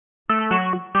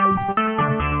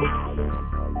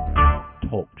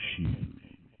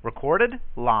Recorded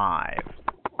live.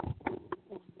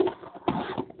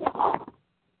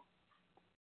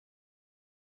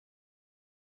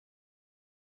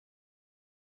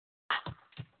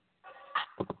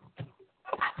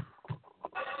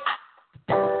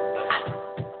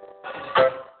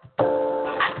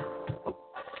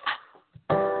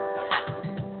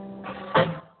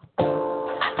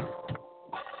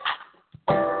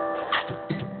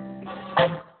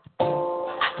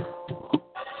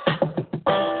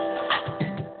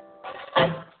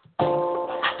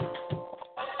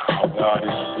 God is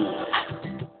good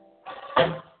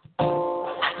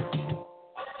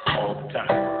all the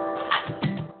time.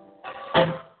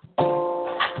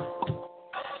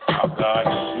 Our God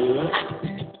is good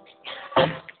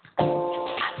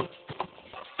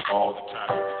all the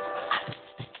time.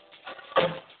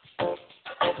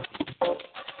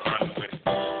 Run with it.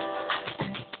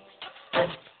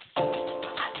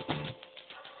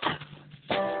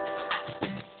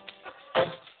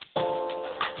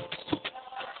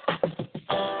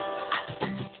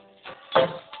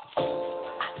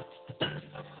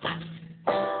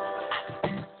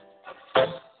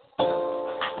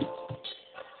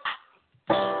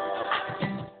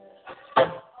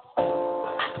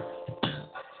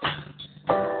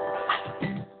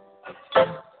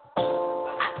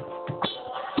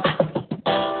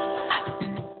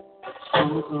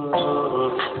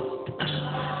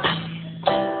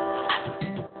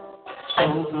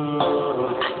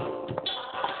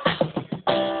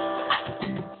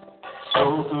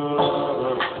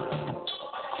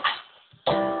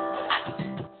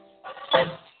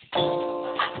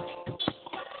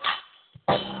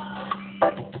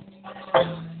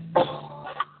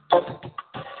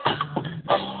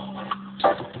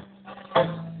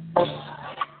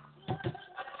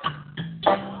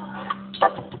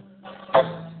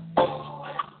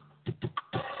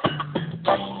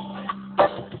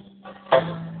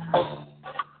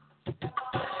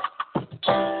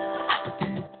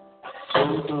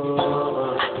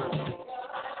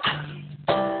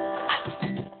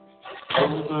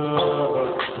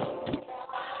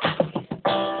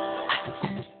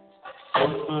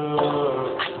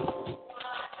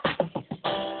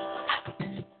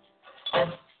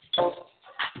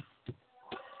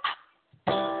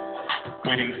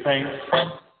 Greetings, saints.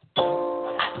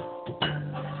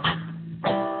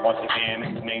 Once again,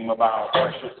 in the name of our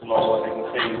precious Lord and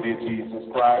Savior Jesus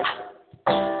Christ,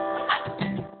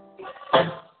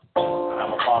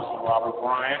 I'm Apostle Robert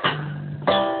Bryant,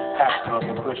 pastor of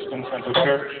the Christian Center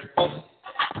Church,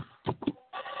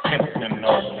 Kinston,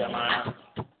 North Carolina,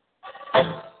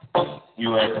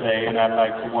 USA, and I'd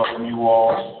like to welcome you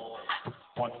all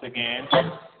once again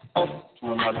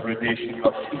to another edition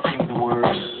of Teaching the Word,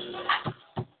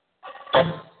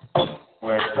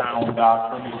 where sound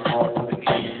doctrine is brought to the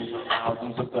ears of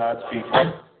thousands of God's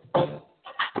people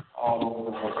all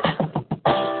over the world.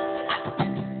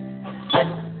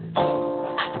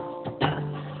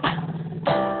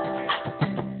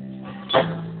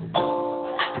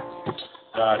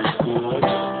 God is good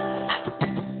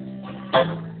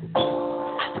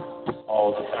all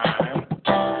the time.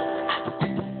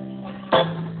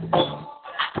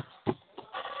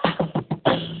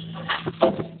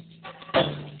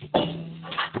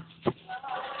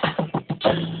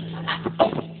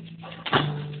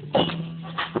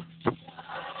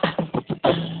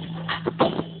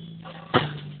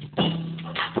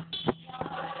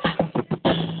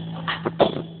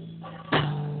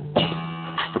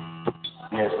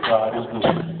 Yes, God is good.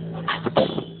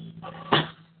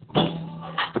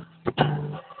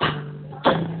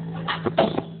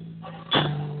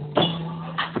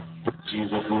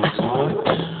 Jesus is good.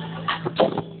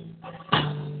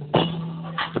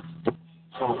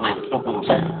 So good, so good.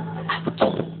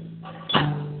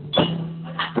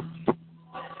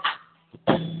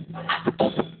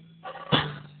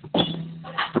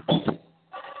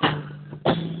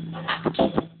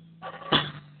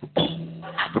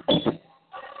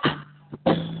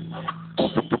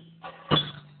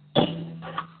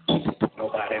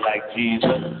 Nobody like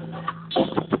Jesus.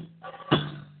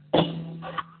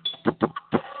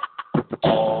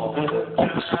 All the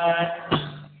time,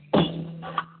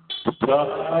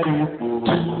 God is good.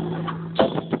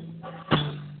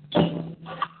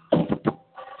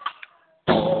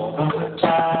 All the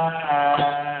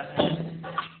time,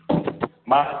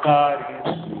 my God is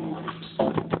good.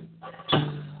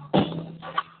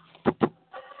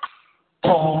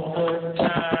 All the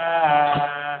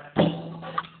time,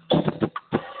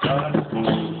 God is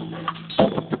good.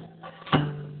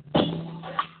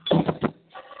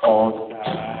 All the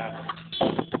time.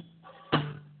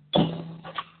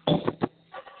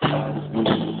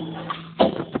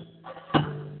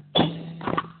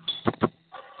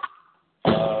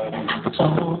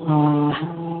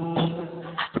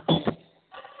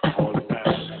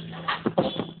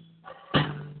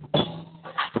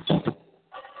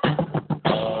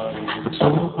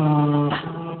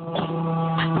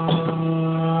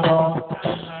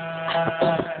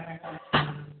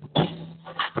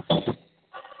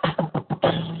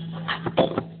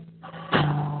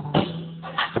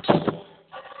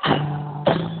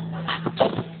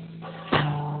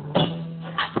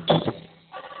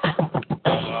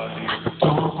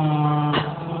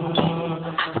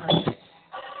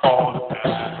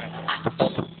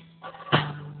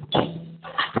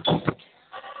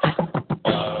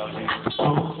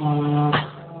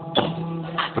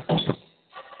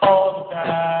 All the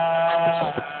time.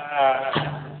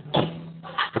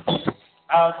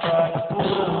 Outside the food,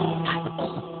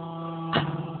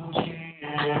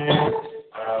 yeah.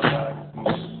 Outside the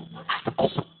food.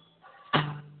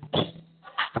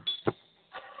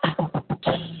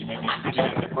 You may be sitting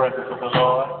in the presence of the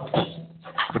Lord.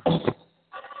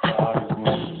 God is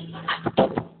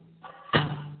good.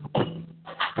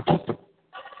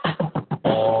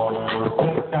 All of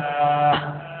the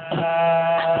time,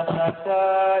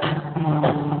 outside the food.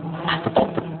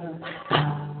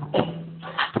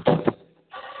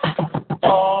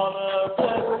 All of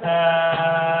the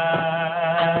time,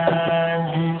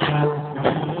 Jesus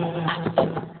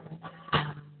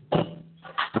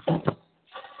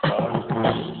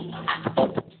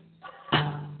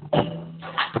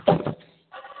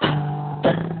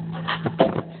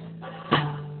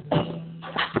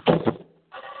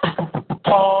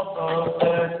all of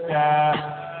the time,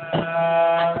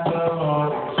 the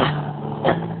Lord is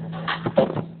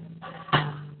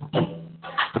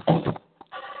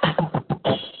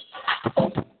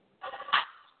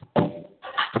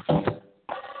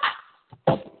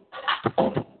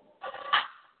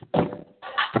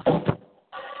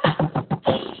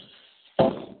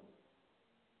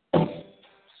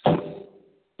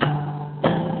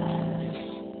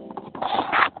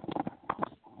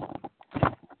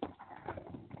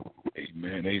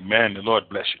Amen. Amen. The Lord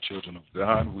bless you, children of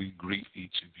God. We greet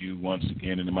each of you once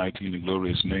again in the mighty and the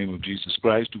glorious name of Jesus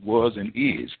Christ, who was and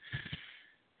is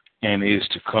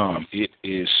to come. It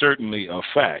is certainly a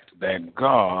fact that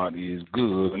God is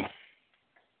good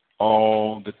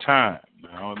all the time.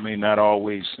 Now, it may not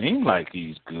always seem like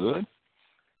he's good.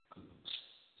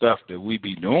 Stuff that we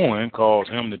be doing cause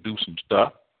him to do some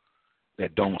stuff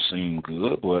that don't seem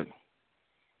good, but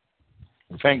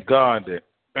thank God that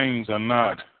things are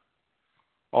not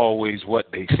always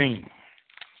what they seem.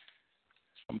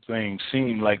 Some things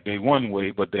seem like they one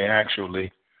way, but they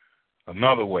actually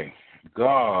another way.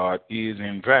 God is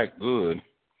in fact good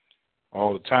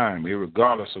all the time,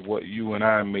 irregardless of what you and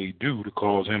I may do to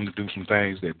cause him to do some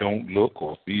things that don't look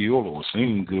or feel or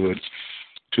seem good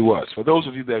to us. For those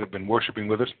of you that have been worshiping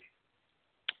with us,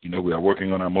 you know we are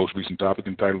working on our most recent topic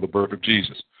entitled The Birth of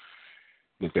Jesus.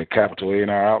 Looked at capital A in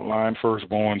our outline,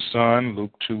 firstborn son,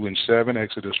 Luke 2:7,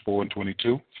 Exodus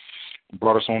 4:22.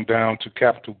 Brought us on down to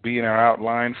capital B in our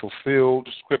outline, fulfilled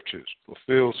scriptures.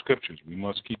 Fulfilled scriptures. We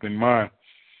must keep in mind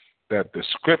that the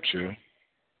scripture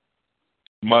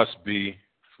must be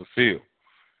fulfilled.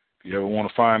 If you ever want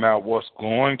to find out what's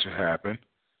going to happen,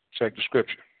 check the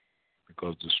scripture,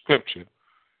 because the scripture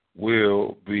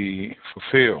will be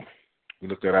fulfilled. We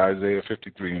looked at Isaiah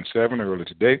 53:7 earlier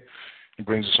today. It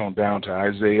brings us on down to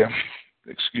Isaiah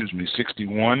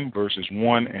 61, verses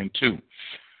 1 and 2.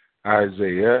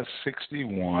 Isaiah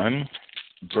 61,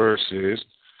 verses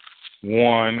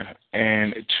 1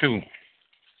 and 2.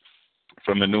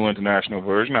 From the New International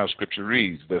Version, our scripture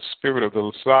reads, "The Spirit of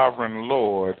the Sovereign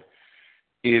Lord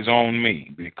is on me,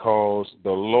 because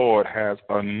the Lord has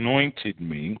anointed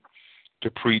me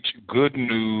to preach good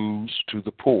news to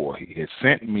the poor. He has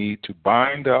sent me to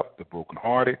bind up the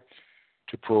brokenhearted,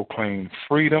 to proclaim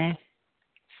freedom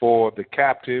for the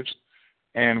captives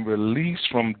and release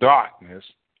from darkness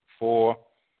for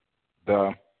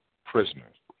the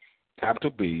prisoners." Capital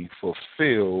B,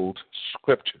 fulfilled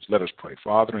scriptures. Let us pray.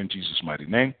 Father, in Jesus' mighty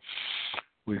name,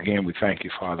 we thank you,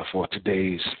 Father, for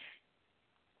today's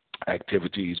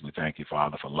activities. We thank you,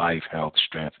 Father, for life, health,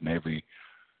 strength, and every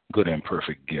good and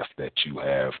perfect gift that you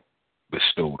have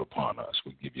bestowed upon us.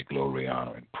 We give you glory,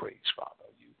 honor, and praise, Father.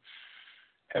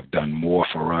 Have done more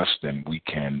for us than we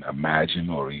can imagine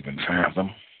or even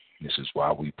fathom. This is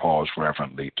why we pause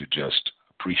reverently to just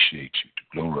appreciate you, to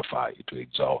glorify you, to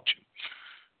exalt you.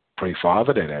 Pray,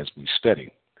 Father, that as we study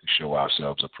to show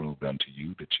ourselves approved unto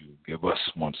you, that you will give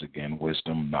us once again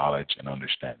wisdom, knowledge, and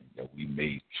understanding, that we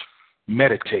may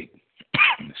meditate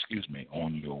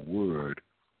on your word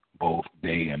both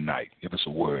day and night. Give us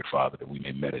a word, Father, that we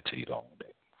may meditate on,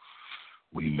 that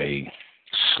we may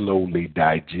slowly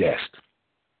digest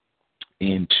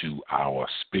into our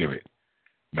spirit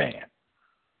man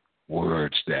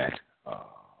words that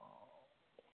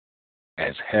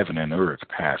as heaven and earth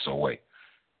pass away,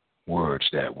 words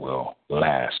that will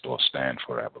last or stand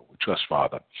forever. We trust,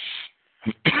 Father,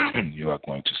 you are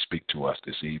going to speak to us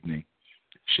this evening,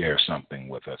 share something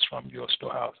with us from your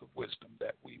storehouse of wisdom,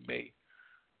 that we may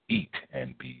eat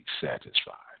and be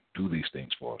satisfied. Do these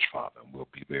things for us, Father, and we'll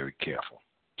be very careful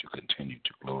to continue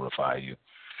to glorify you,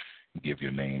 give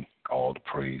your name all the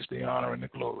praise, the honor, and the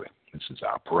glory. As This is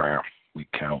our prayer. We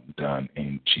count done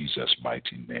in Jesus'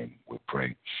 mighty name. We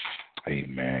pray.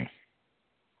 Amen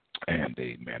and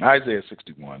amen. Isaiah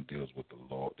 61 deals with the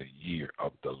Lord, the year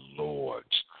of the Lord's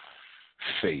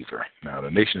favor. Now, the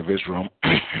nation of Israel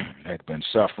had been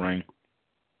suffering,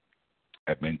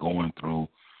 had been going through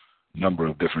a number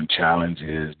of different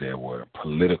challenges. There were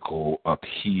political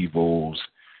upheavals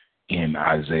in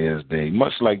Isaiah's day,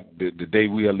 much like the day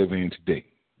we are living in today.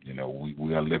 You know,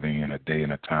 we are living in a day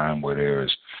and a time where there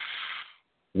is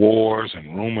wars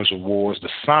and rumors of wars. The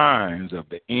signs of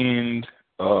the end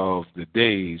of the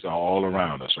days are all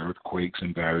around us. Earthquakes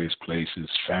in various places,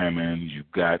 famine.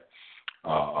 You've got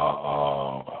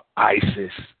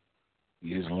ISIS,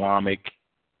 the Islamic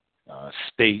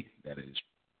state that is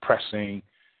pressing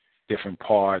different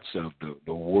parts of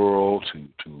the world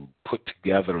to put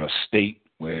together a state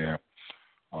where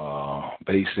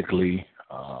basically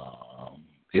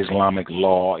Islamic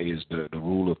law is the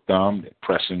rule of thumb. They're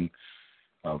pressing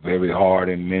very hard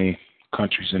in many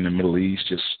countries in the Middle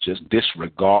East, just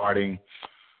disregarding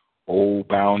old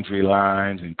boundary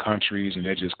lines in countries, and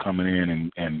they're just coming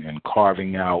in and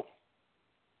carving out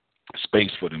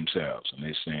space for themselves. And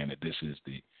they're saying that this is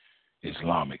the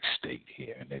Islamic state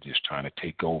here, and they're just trying to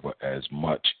take over as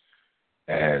much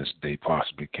as they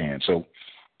possibly can. So,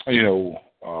 you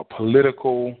know,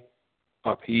 political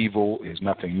upheaval is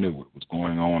nothing new. It was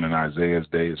going on in Isaiah's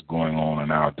day. It's going on in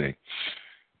our day.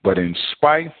 But in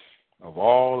spite of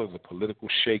all of the political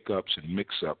shakeups and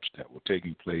mix-ups that were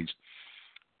taking place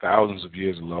thousands of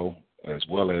years ago, as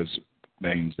well as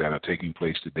things that are taking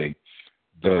place today,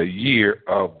 the year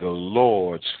of the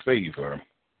Lord's favor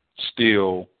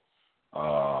still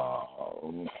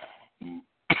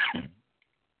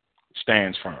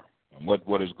stands firm. And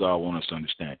what does God want us to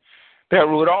understand? That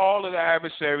with all of the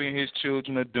adversary and his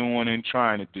children are doing and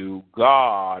trying to do,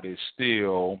 God is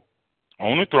still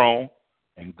on the throne,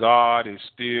 and God is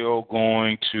still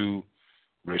going to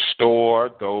restore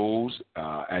those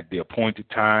at the appointed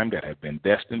time that have been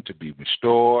destined to be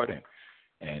restored,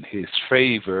 and his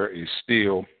favor is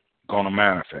still going to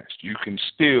manifest. You can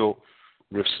still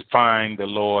find the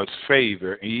Lord's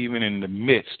favor even in the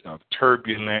midst of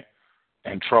turbulent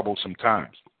and troublesome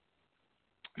times.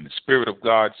 And the Spirit of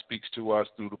God speaks to us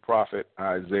through the prophet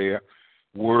Isaiah,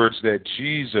 words that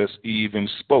Jesus even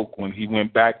spoke when he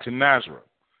went back to Nazareth.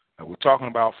 And we're talking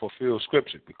about fulfilled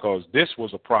scripture because this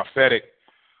was a prophetic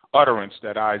utterance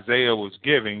that Isaiah was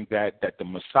giving that the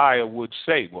Messiah would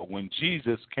say. Well, when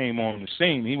Jesus came on the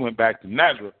scene, he went back to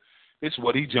Nazareth. This is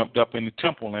what he jumped up in the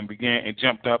temple and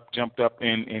jumped up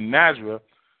in Nazareth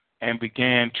and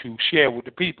began to share with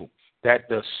the people that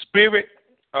the Spirit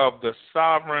of the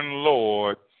sovereign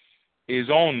Lord is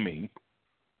on me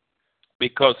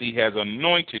because he has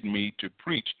anointed me to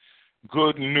preach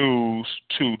good news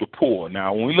to the poor.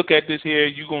 Now, when we look at this here,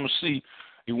 you're going to see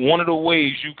one of the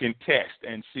ways you can test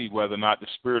and see whether or not the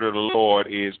Spirit of the Lord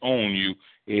is on you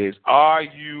is,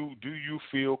 do you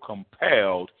feel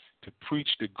compelled to preach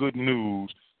the good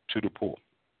news to the poor?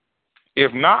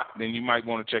 If not, then you might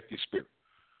want to check your spirit.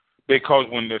 Because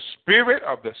when the Spirit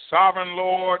of the sovereign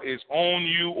Lord is on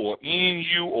you or in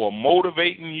you or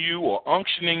motivating you or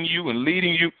unctioning you and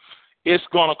leading you, it's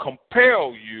going to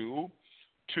compel you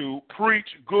to preach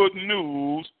good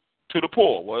news to the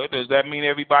poor. Well, does that mean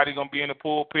everybody's going to be in the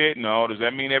pulpit? No. Does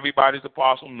that mean everybody's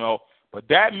apostle? No. But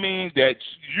that means that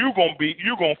you're going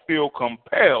to feel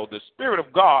compelled. The Spirit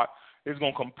of God is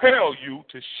going to compel you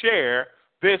to share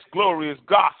this glorious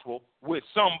gospel with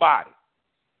somebody.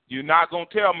 You're not going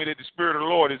to tell me that the Spirit of the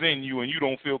Lord is in you and you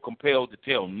don't feel compelled to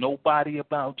tell nobody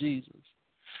about Jesus.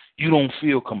 You don't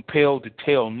feel compelled to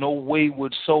tell no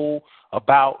wayward soul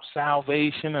about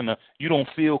salvation, and you don't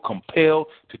feel compelled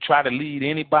to try to lead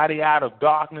anybody out of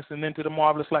darkness and into the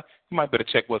marvelous light. You might better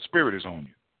check what spirit is on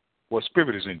you, what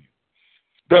spirit is in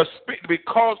you.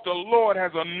 Because the Lord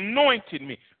has anointed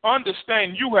me.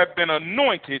 Understand, you have been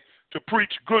anointed to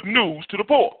preach good news to the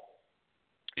poor.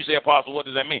 You say, Apostle, what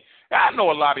does that mean? I know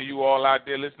a lot of you all out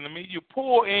there listening to me. You're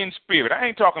poor in spirit. I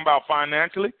ain't talking about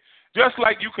financially. Just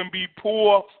like you can be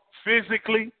poor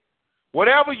physically,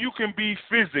 whatever you can be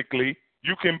physically,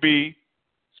 you can be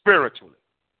spiritually.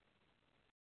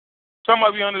 Some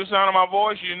of you under the sound of my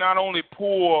voice, you're not only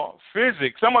poor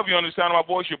physically. Some of you under the sound of my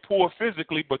voice, you're poor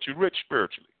physically, but you're rich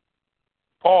spiritually.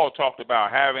 Paul talked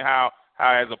about having how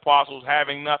as apostles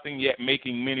having nothing yet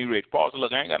making many rich. Paul said,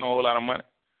 look, I ain't got no whole lot of money,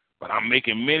 but I'm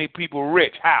making many people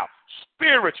rich. How?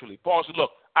 Spiritually. Paul said,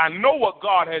 look, I know what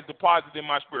God has deposited in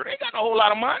my spirit. I ain't got no whole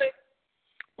lot of money,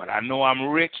 but I know I'm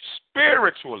rich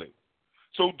spiritually.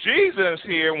 So Jesus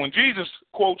here, when Jesus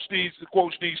quotes these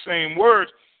same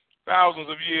words thousands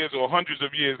of years or hundreds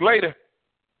of years later,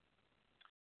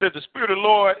 That the Spirit of the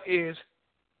Lord is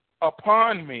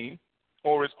upon me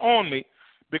or is on me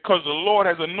because the Lord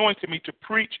has anointed me to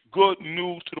preach good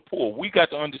news to the poor. We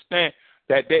got to understand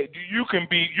that you can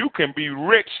be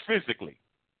rich physically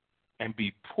and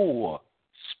be poor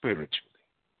spiritually.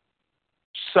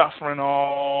 Suffering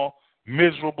all,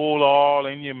 miserable all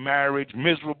in your marriage,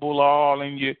 miserable all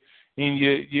in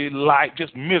your life,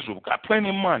 just miserable. Got plenty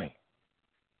of money,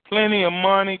 plenty of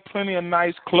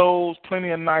nice clothes,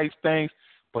 plenty of nice things,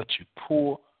 but you're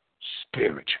poor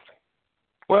spiritually.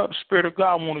 Well, the Spirit of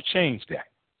God want to change that.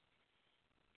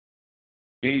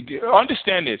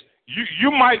 Understand this.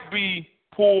 You might be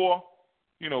poor.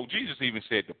 You know, Jesus even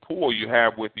said the poor you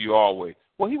have with you always.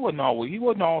 Well, he wasn't always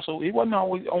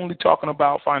only talking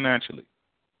about financially.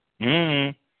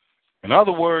 In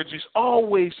other words, there's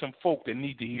always some folk that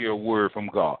need to hear a word from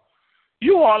God.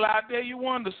 You all out there, you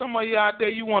wonder, some of you out there,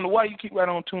 you wonder why you keep right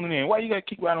on tuning in. Why you got to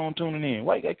keep right on tuning in?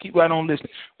 Why you got to keep right on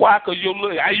listening? Why? Because you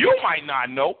might not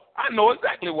know. I know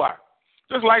exactly why.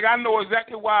 Just like I know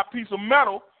exactly why a piece of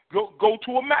metal go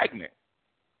to a magnet.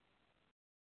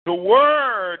 The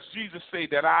words Jesus say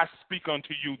that I speak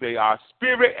unto you, they are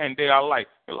spirit and they are life.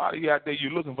 A lot of you out there,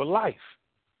 you're looking for life.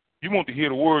 You want to hear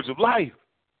the words of life.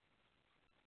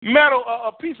 Metal,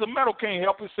 a piece of metal can't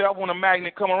help itself when a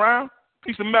magnet come around. A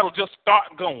piece of metal just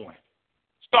start going.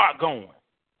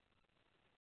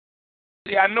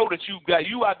 See, I know that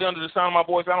you out there under the sound of my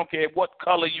voice. I don't care what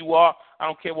color you are. I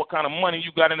don't care what kind of money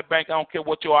you got in the bank. I don't care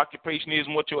what your occupation is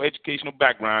and what your educational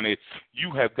background is. You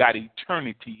have got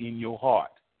eternity in your heart.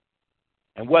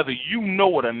 And whether you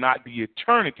know it or not, the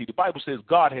eternity, the Bible says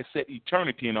God has set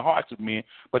eternity in the hearts of men,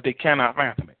 but they cannot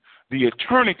fathom it. The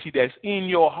eternity that's in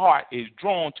your heart is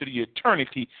drawn to the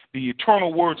eternity, the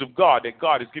eternal words of God that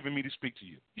God has given me to speak to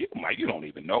you. You don't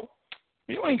even know.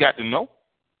 You ain't got to know.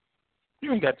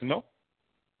 You ain't got to know.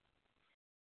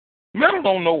 Metal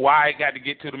don't know why it got to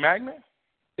get to the magnet.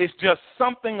 It's just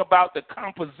something about the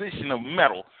composition of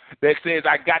metal that says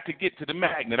I got to get to the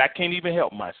magnet. I can't even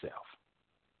help myself.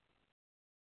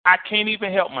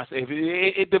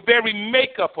 The very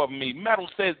makeup of me, metal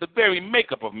says the very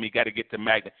makeup of me got to get to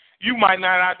magnet. You might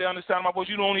not out there understand my voice.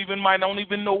 You don't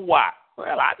even know why.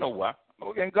 Well, I know why.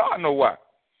 And God know why.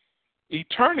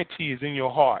 Eternity is in your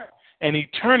heart, and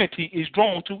eternity is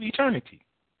drawn to eternity.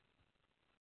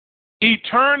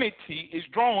 Eternity is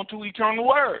drawn to eternal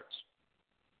words.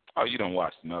 Oh, you don't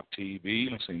watch enough TV, you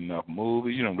don't see enough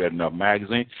movies, you don't read enough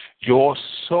magazines. Your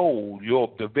soul,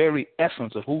 the very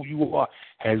essence of who you are,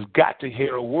 has got to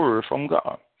hear a word from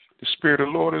God. The Spirit of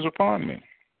the Lord is upon me,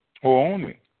 or on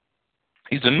me.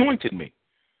 He's anointed me.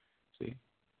 See,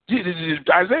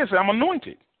 Isaiah said, I'm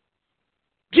anointed.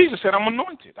 Jesus said, I'm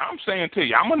anointed. I'm saying to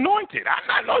you, I'm anointed.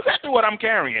 I know exactly what I'm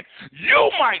carrying.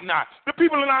 You might not. The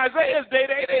people in Isaiah's day,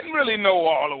 they didn't really know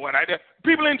all of what I did.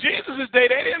 People in Jesus' day,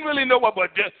 they didn't really know what, but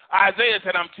Isaiah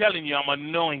said, I'm telling you, I'm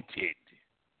anointed.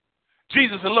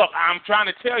 Jesus said, look, I'm trying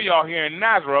to tell y'all here in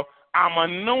Nazareth, I'm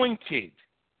anointed.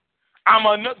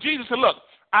 Jesus said, look,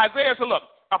 Isaiah said, look,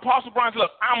 Apostle Brian said,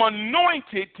 look, I'm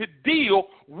anointed to deal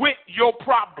with your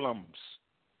problems.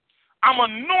 I'm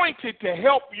anointed to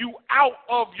help you out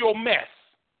of your mess,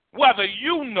 whether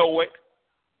you know it.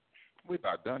 We're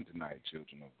about done tonight,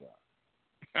 children of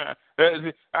God.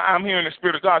 I'm hearing the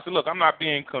Spirit of God say, look, I'm not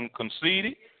being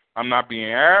conceited. I'm not being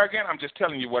arrogant. I'm just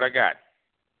telling you what I got.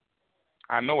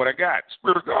 I know what I got.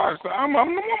 Spirit of God says, I'm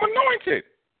anointed.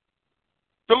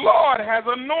 The Lord has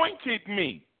anointed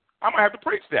me. I'm going to have to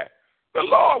preach that.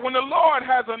 When the Lord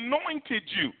has anointed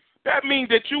you, that means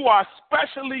that you are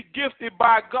specially gifted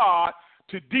by God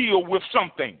to deal with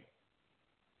something.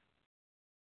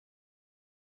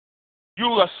 You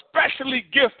are specially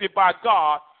gifted by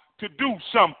God to do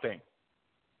something.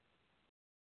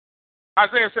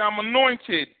 Isaiah said, I'm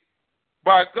anointed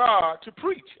by God to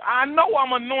preach. I know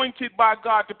I'm anointed by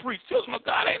God to preach. Children of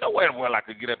God, ain't nowhere where I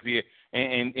could get up here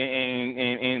and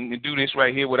do this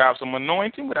right here without some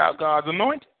anointing, without God's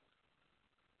anointing.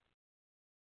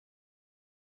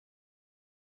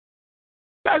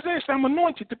 Isaiah said, I'm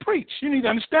anointed to preach. You need to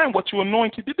understand what you're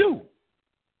anointed to do.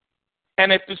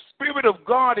 And if the Spirit of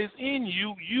God is in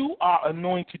you, you are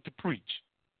anointed to preach.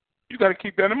 You got to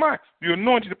keep that in mind. You're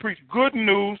anointed to preach good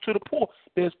news to the poor.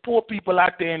 There's poor people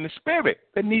out there in the Spirit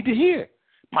that need to hear.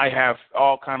 Might have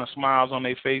all kind of smiles on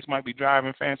their face, might be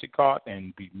driving fancy cars,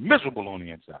 and be miserable on the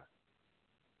inside.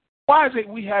 Why is it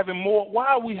we having more? Why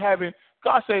are we having,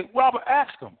 God said, Robert,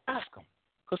 ask them.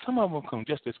 Because some of them come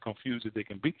just as confused as they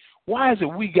can be. Why is it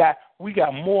we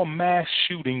got more mass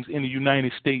shootings in the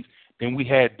United States than we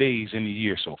had days in the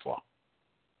year so far?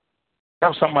 That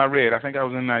was something I read. I think I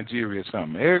was in Nigeria or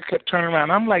something. Eric kept turning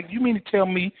around. I'm like, you mean to tell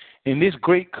me in this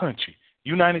great country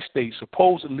United States,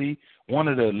 supposedly one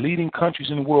of the leading countries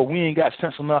in the world, we ain't got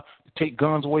sense enough to take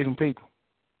guns away from people.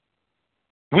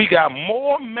 We got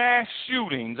more mass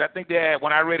shootings. I think that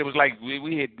when I read it was like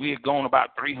we had gone about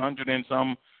 300 and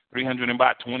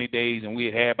about 20 days, and we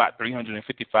had about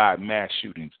 355 mass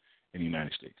shootings in the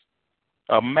United States.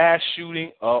 A mass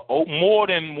shooting, more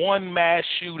than one mass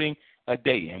shooting a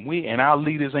day, and our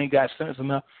leaders ain't got sense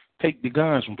enough to take the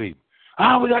guns from people.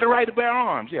 We got the right to bear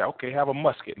arms. Yeah, okay, have a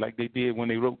musket like they did when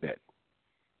they wrote that.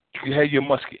 You have your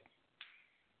musket.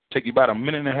 Take you about a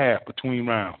minute and a half between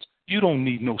rounds. You don't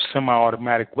need no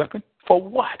semi-automatic weapon. For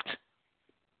what?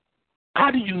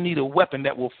 How do you need a weapon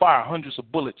that will fire hundreds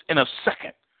of bullets in a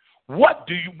second? What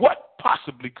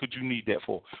possibly could you need that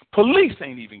for? Police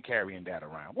ain't even carrying that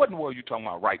around. What in the world are you talking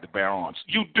about, right to bear arms?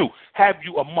 You do. Have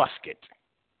you a musket?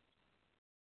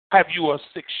 Have you a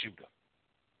six-shooter?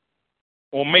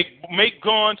 Or make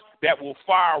guns that will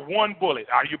fire one bullet.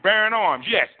 Are you bearing arms?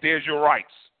 Yes, there's your rights.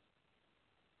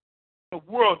 What in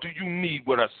the world do you need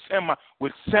with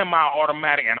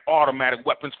semi-automatic and automatic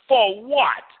weapons? For what?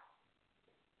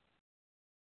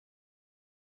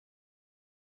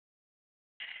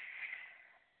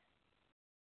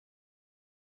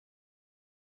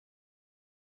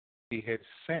 He had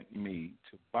sent me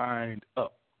to bind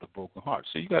up the broken heart.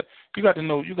 So you got to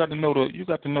know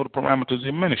the parameters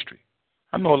of ministry.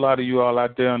 I know a lot of you all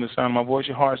out there on the sound of my voice,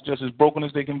 your heart's just as broken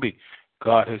as they can be.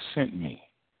 God has sent me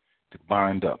to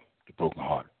bind up the broken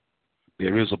heart.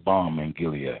 There is a balm in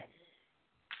Gilead.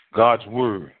 God's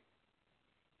word,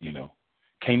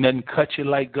 can't nothing cut you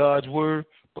like God's word,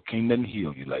 but can't nothing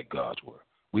heal you like God's word.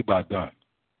 We about done.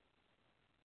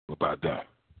 We're about done.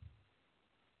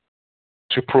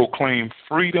 To proclaim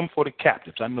freedom for the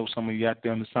captives. I know some of you out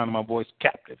there on the sound of my voice,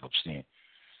 captive of sin.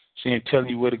 Sin telling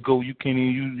you where to go, you can't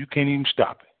even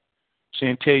stop it.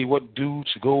 Sin tell you what to do,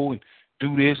 to go and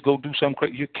do this, go do something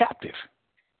crazy. You're captive.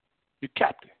 You're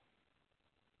captive.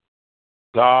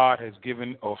 God has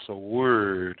given us a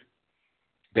word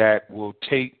that will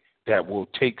take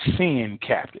sin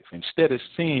captive. Instead of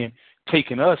sin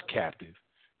taking us captive,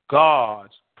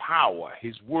 God's power,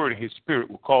 His word and His spirit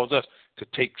will cause us to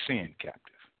take sin captive.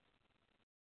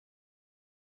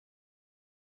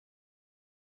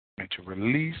 And to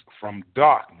release from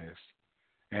darkness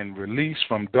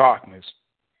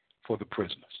for the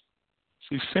prisoners.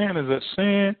 See, sin is a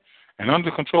sin, and under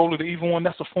control of the evil one,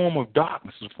 that's a form of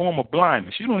darkness, it's a form of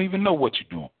blindness. You don't even know what you're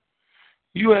doing.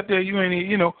 You out there, you ain't,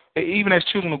 even as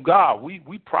children of God, we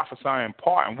prophesy in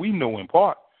part and we know in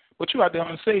part. But you out there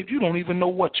unsaved, you don't even know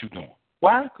what you're doing.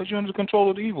 Why? Because you're under control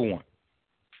of the evil one.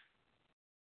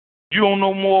 You don't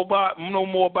know more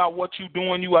about what you're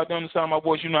doing. You out there on the side of my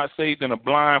voice, you're not saved, and a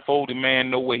blindfolded man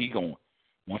know where he going.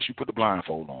 Once you put the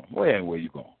blindfold on, where you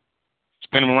going?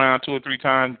 Spin him around 2 or 3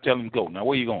 times, tell him go. Now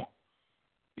where you going?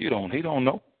 He don't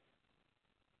know.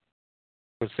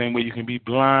 The same way you can be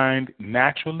blind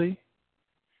naturally,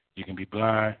 you can be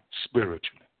blind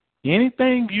spiritually.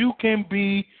 Anything you can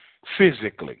be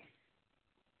physically,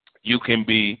 you can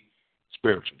be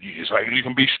spiritually. You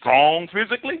can be strong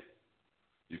physically.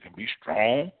 You can be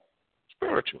strong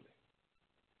spiritually.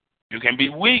 You can be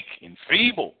weak and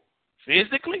feeble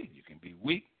physically. You can be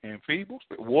weak and feeble.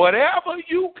 Whatever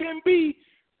you can be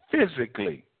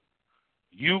physically,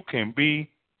 you can be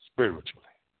spiritually.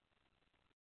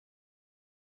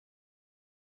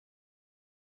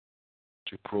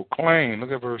 To proclaim,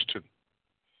 look at verse 2.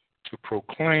 To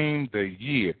proclaim the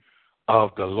year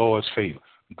of the Lord's favor.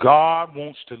 God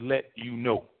wants to let you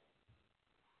know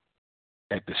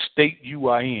that the state you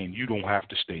are in, you don't have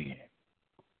to stay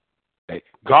in.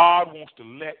 God wants to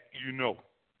let you know.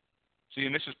 See,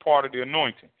 and this is part of the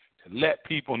anointing, to let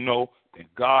people know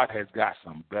that God has got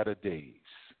some better days.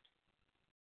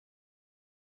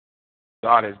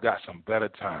 God has got some better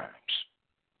times.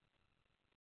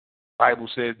 The Bible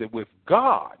says that with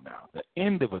God now, the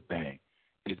end of a thing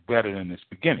is better than its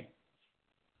beginning.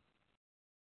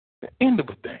 The end of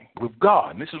a thing with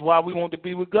God. And this is why we want to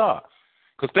be with God.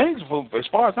 Because things, as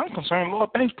far as I'm concerned,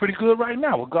 Lord, things pretty good right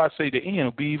now. Well, God say the end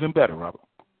will be even better, Robert.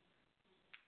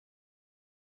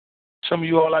 Some of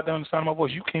you all out there on the side of my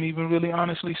voice, you can't even really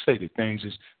honestly say that things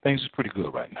is pretty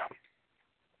good right now.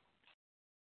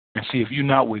 And see, if you're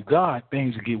not with God,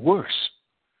 things will get worse.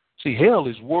 See, hell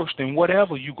is worse than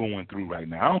whatever you're going through right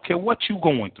now. I don't care what you're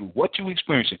going through, what you're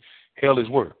experiencing. Hell is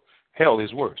worse. Hell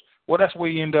is worse. Well, that's where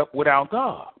you end up without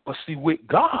God. But see, with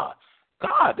God,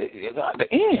 the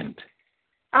end.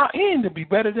 Our end will be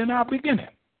better than our beginning.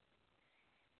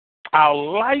 Our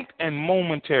light and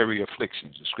momentary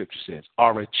afflictions, the scripture says,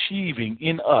 are achieving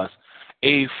in us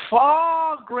a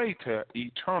far greater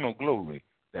eternal glory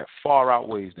that far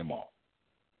outweighs them all.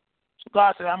 So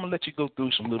God said, I'm going to let you go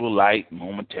through some little light,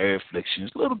 momentary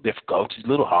afflictions, little difficulties,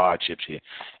 little hardships here.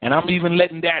 And I'm even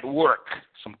letting that work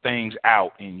some things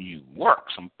out in you, work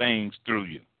some things through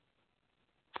you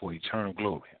for eternal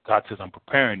glory. God says, I'm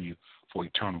preparing you for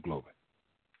eternal glory.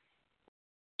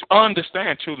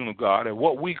 Understand, children of God, that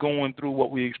what we're going through,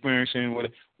 what we're experiencing,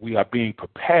 we are being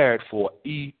prepared for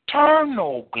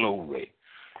eternal glory,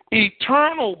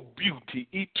 eternal beauty,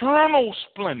 eternal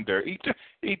splendor,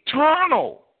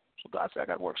 eternal. So God said, I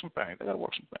got to work some things. I got to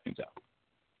work some things out.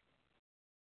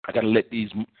 I got to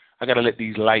let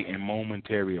these light and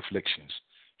momentary afflictions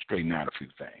straighten out a few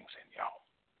things in y'all.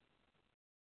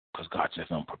 Because God says,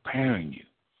 I'm preparing you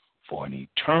for an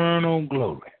eternal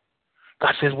glory.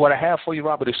 God says, what I have for you,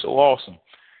 Robert, is so awesome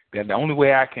that the only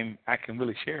way I can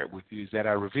really share it with you is that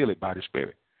I reveal it by the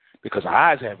Spirit. Because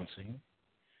eyes haven't seen,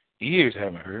 ears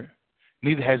haven't heard,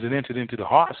 neither has it entered into the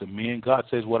hearts of men. God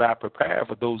says, what I prepare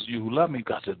for those of you who love me,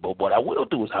 God says, but what I will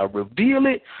do is I'll reveal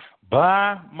it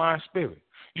by my Spirit.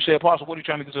 You say, Apostle, what are you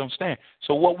trying to get us to understand?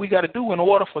 So what we got to do in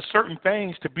order for certain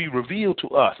things to be revealed to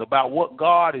us about what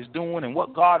God is doing and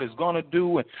what God is going to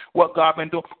do and what God been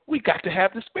doing, we got to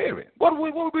have the Spirit. What are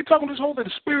we talking this whole day?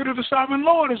 The Spirit of the Sovereign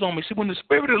Lord is on me. See, when the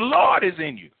Spirit of the Lord is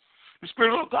in you, the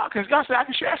Spirit of God said, I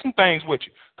can share some things with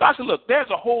you. God said, look, there's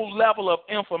a whole level of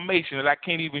information that I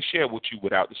can't even share with you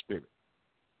without the Spirit.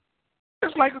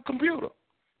 It's like a computer.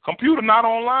 Computer not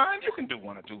online, you can do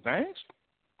one or two things.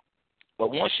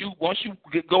 But once you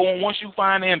get going, once you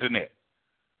find the internet,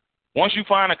 once you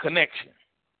find a connection,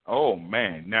 oh,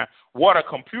 man. Now, what a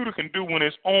computer can do when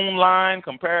it's online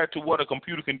compared to what a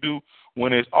computer can do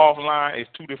when it's offline is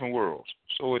two different worlds.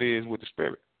 So it is with the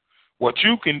Spirit. What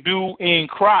you can do in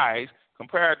Christ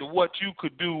compared to what you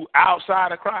could do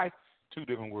outside of Christ, two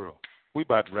different worlds. We're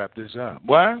about to wrap this up.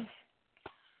 Why?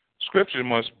 Scripture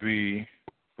must be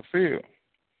fulfilled.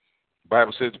 The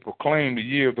Bible says to proclaim the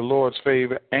year of the Lord's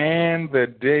favor and the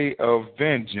day of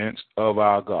vengeance of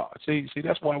our God. See,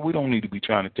 that's why we don't need to be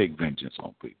trying to take vengeance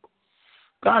on people.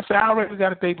 God said, I already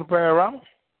got a day prepared around.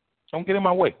 So don't get in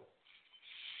my way.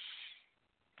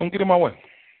 Don't get in my way.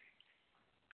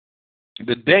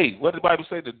 The day, what did the Bible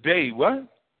say? The day, what?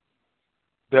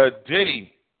 The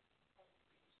day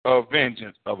of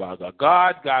vengeance of our God.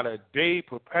 God got a day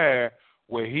prepared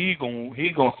where he gonna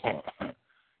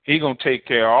take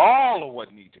care of all of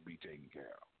what needs to be taken care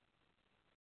of.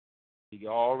 He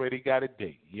already got a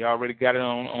date. He already got it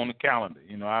on the calendar.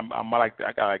 You know, I like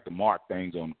to mark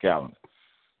things on the calendar,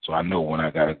 so I know when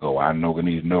I gotta go. I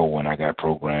need to know when I got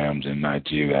programs in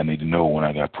Nigeria. I need to know when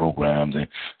I got programs in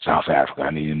South Africa.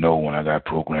 I need to know when I got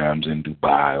programs in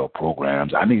Dubai or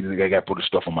programs. I got to put the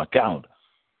stuff on my calendar.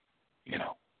 You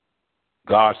know,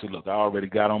 God said, look, I already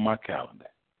got on my calendar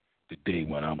the day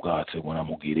when God said, when I'm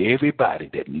going to get everybody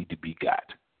that need to be got.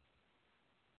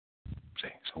 See,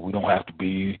 so we don't have to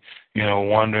be,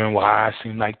 wondering why it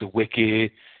seems like the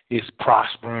wicked is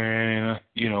prospering,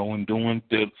 and doing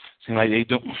seem like they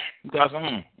do. God's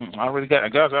already got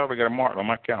a mark on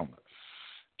my calendar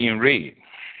in red.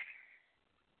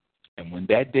 And when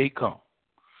that day comes,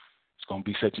 it's going to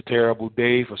be such a terrible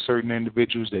day for certain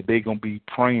individuals that they're going to be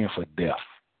praying for death.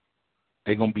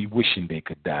 They're going to be wishing they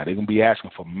could die. They're going to be asking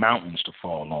for mountains to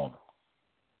fall on them.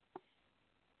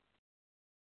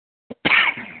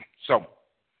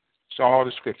 So all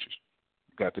the scriptures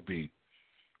got to be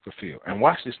fulfilled. And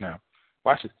watch this now.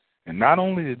 Watch it. And not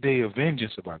only the day of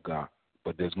vengeance of our God,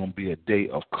 but there's going to be a day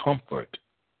of comfort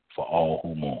for all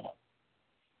who mourn.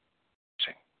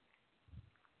 See?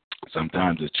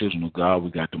 Sometimes as children of God, we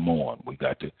got to mourn. We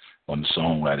got to, when the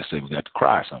songwriter said, we got to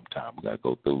cry sometimes. We got to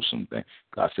go through something.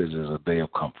 God says there's a day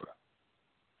of comfort.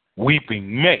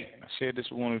 Weeping may. I shared this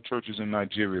with one of the churches in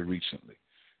Nigeria recently,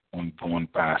 on one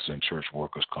pastor and church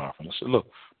workers conference. I said, look,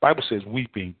 Bible says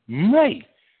weeping may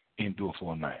endure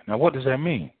for a night. Now, what does that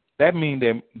mean? That means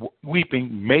that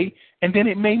weeping may, and then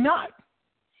it may not.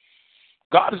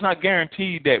 God is not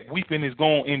guaranteed that weeping is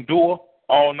going to endure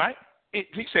all night.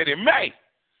 He said it may.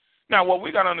 Now, what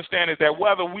we got to understand is that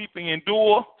whether weeping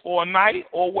endure for a night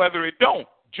or whether it don't,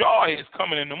 joy is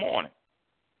coming in the morning.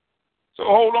 So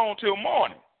hold on till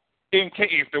morning. In case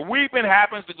if the weeping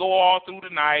happens to go all through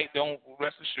the night, don't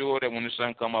rest assured that when the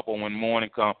sun come up or when morning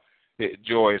come,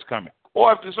 joy is coming.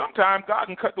 Or if sometimes God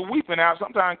can cut the weeping out,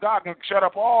 sometimes God can shut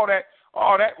up all that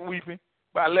weeping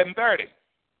by 11:30.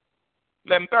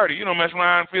 11:30, you don't mess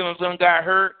around feeling something got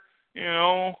hurt,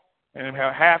 and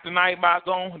have half the night by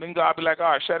gone, then God be like,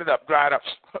 all right, shut it up, dry it up.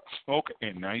 Okay,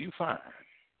 and now you fine.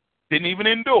 Didn't even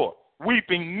endure.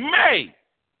 Weeping may.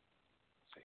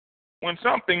 When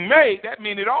something may, that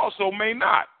means it also may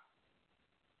not.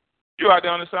 You out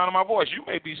there on the sound of my voice, you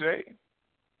may be saved,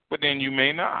 but then you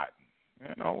may not.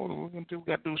 You know, we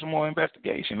got to do some more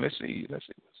investigation. Let's see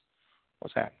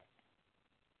what's happening.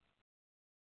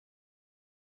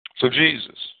 So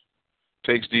Jesus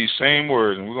takes these same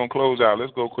words, and we're going to close out.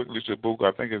 Let's go quickly to the book.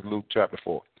 I think it's Luke chapter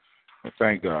 4. And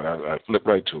thank God. I flipped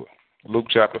right to it. Luke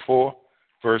chapter 4,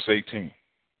 verse 18.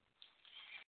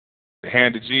 They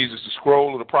handed Jesus the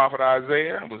scroll of the prophet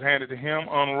Isaiah. It was handed to him,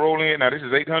 unrolling it. Now, this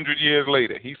is 800 years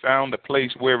later. He found the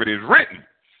place where it is written,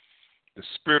 "The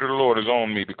Spirit of the Lord is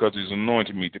on me because he's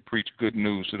anointed me to preach good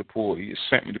news to the poor. He has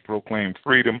sent me to proclaim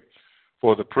freedom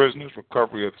for the prisoners,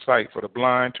 recovery of sight for the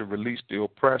blind, to release the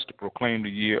oppressed, to proclaim the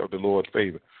year of the Lord's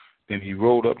favor." Then he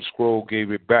rolled up the scroll,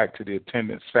 gave it back to the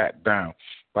attendant, sat down.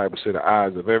 The Bible said the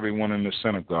eyes of everyone in the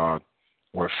synagogue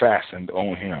were fastened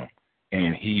on him.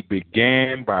 And he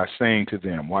began by saying to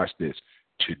them, watch this,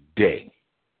 "Today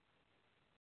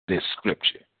this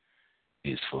scripture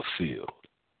is fulfilled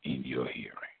in your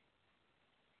hearing."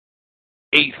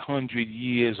 800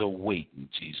 years of waiting,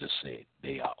 Jesus said,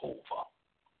 they are over.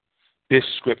 This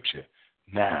scripture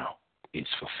now is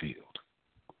fulfilled.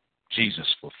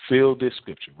 Jesus fulfilled this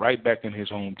scripture right back in his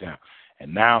hometown.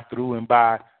 And now through and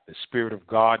by the Spirit of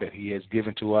God that he has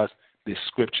given to us, this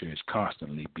scripture is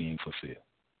constantly being fulfilled.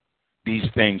 These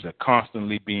things are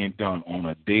constantly being done on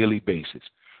a daily basis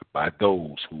by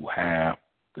those who have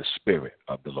the Spirit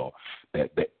of the Lord.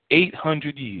 That the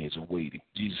 800 years of waiting,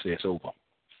 Jesus says, over.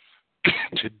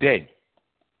 Today,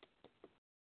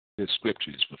 this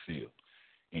scripture is fulfilled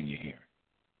in your hearing.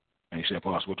 And he said,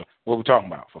 Apostle, what are we talking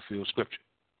about? Fulfilled scripture.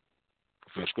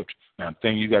 Fulfilled scripture. Now, the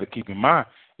thing you got to keep in mind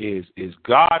is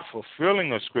God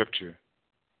fulfilling a scripture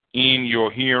in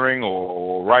your hearing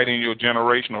or right in your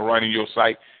generation or right in your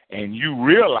sight, and you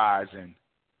realizing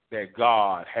that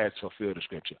God has fulfilled the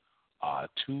scripture are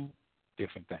two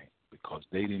different things, because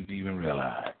they didn't even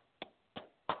realize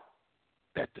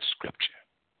that the scripture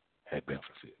had been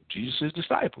fulfilled. Jesus'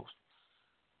 disciples,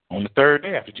 on the third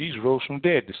day after Jesus rose from the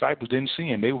dead, disciples didn't see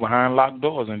him. They were behind locked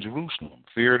doors in Jerusalem,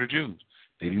 fear of the Jews.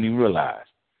 They didn't even realize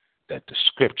that the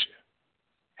scripture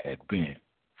had been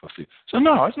fulfilled. So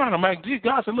no, it's not a matter.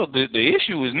 God said, look, the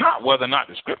issue is not whether or not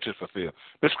the scripture is fulfilled.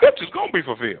 The scripture is going to be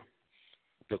fulfilled.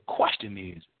 The question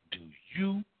is, do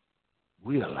you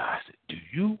realize it? Do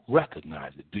you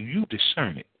recognize it? Do you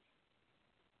discern it?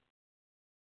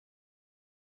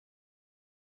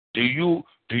 Do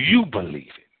you believe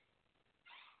it?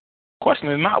 The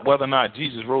question is not whether or not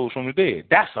Jesus rose from the dead.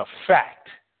 That's a fact.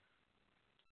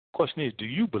 The question is, do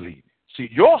you believe it? See,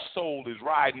 your soul is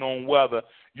riding on whether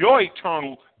your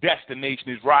eternal destination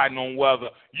is riding on whether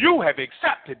you have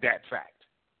accepted that fact.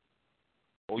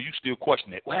 Or you still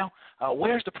question it. Well,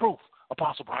 where's the proof,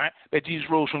 Apostle Bryant, that Jesus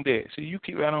rose from the dead? See, you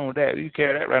keep right on with that. You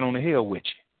carry that right on the hill with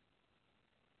you.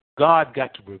 God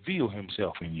got to reveal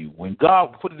himself in you. When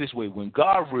God, put it this way, when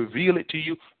God reveal it to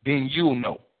you, then you'll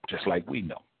know, just like we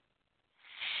know.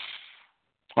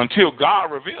 Until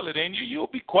God reveal it in you, you'll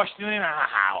be questioning,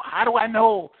 how do I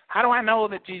know? How do I know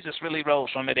that Jesus really rose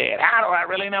from the dead? How do I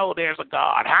really know there's a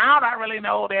God? How do I really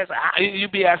know there's a... You'll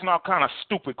be asking all kind of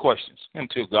stupid questions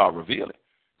until God reveal it.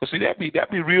 But see, that'd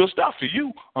be real stuff to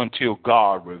you until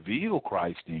God reveal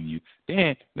Christ in you.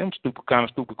 Then them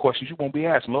stupid questions you won't be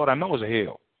asking. Lord, I know it's a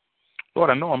hell. Lord,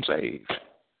 I know I'm saved.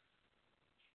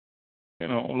 You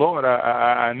know, Lord,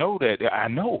 I know that. I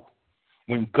know.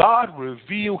 When God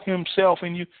reveal himself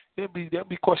in you, there'll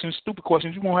be questions, stupid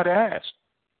questions you won't have to ask.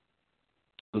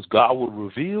 Because God will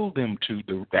reveal them to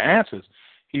the answers.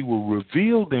 He will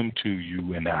reveal them to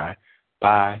you and I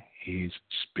by his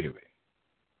Spirit.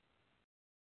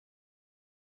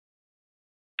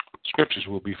 Scriptures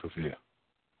will be fulfilled.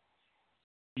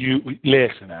 You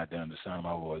listen out there on the sound of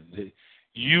my voice.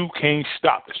 You can't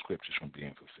stop the scriptures from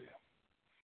being fulfilled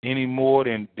any more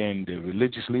than the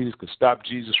religious leaders could stop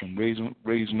Jesus from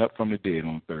raising up from the dead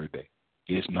on the third day.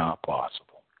 It's not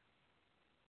possible.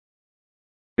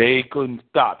 They couldn't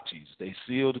stop Jesus. They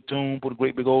sealed the tomb, put a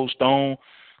great big old stone,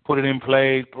 put it in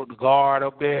place, put the guard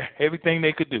up there, everything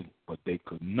they could do. But they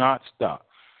could not stop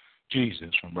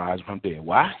Jesus from rising from the dead.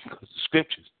 Why? Because the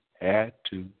scriptures had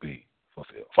to be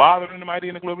fulfilled. Father, in the mighty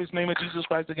and the glorious name of Jesus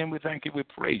Christ, again, we thank you, we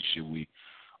praise you, we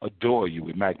adore you,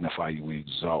 we magnify you, we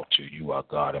exalt you. You are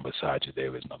God, and beside you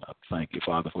there is none other. Thank you,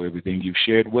 Father, for everything you've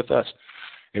shared with us,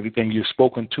 everything you've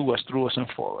spoken to us, through us, and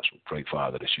for us. We pray,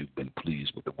 Father, that you've been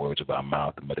pleased with the words of our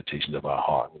mouth, the meditations of our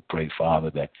heart. We pray, Father,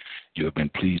 that you have been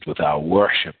pleased with our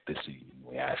worship this evening.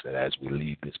 We ask that as we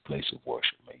leave this place of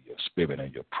worship, may your spirit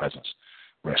and your presence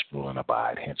rest, rule, and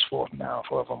abide henceforth, now, and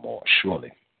forevermore.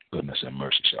 Surely, goodness and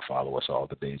mercy shall follow us all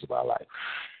the days of our life,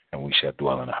 and we shall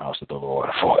dwell in the house of the Lord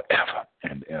forever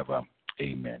and ever.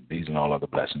 Amen. These and all other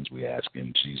blessings we ask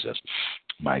in Jesus'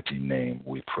 mighty name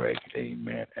we pray.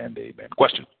 Amen and amen.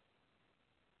 Question?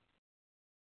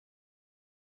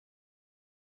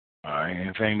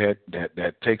 Anything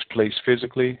that takes place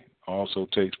physically also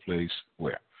takes place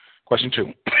where? Question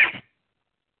 2.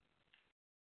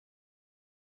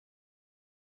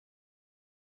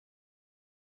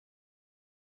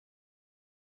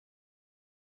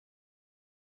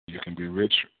 You can be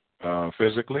rich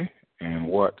physically, and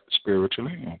what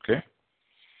spiritually? Okay.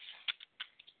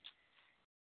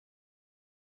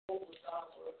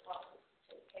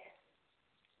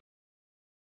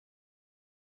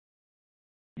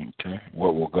 Okay.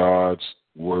 What will God's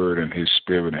word and his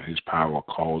spirit and his power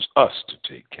cause us to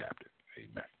take captive?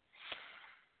 Amen.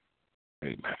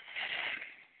 Amen.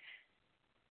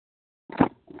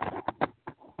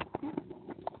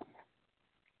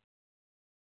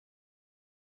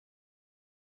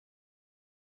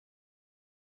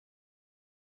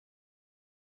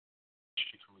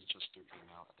 You can reach us through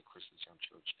email at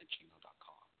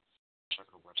thechristiansoundchurch@gmail.com. Check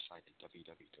out our website at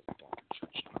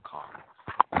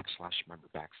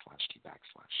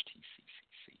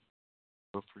www.church.com/member/t/TCCC.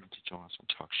 Feel free to join us on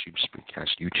TalkShoe,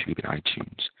 Spreecast, YouTube, and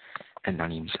iTunes at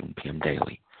 9 a.m. 7 p.m.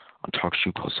 daily. On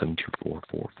TalkShoe, call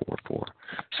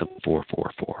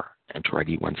 724-444-7444. Enter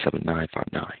ID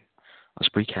 17959. On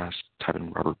Spreecast, type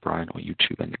in Robert Bryan on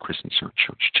YouTube and the Christian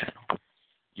Church channel.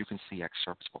 You can see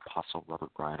excerpts of Apostle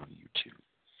Robert Bryan on YouTube.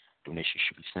 Donations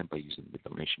should be sent by using the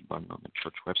donation button on the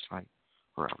church website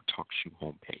or our TalkShoe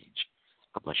homepage.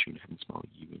 God bless you and heaven smile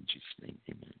you in Jesus' name.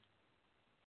 Amen.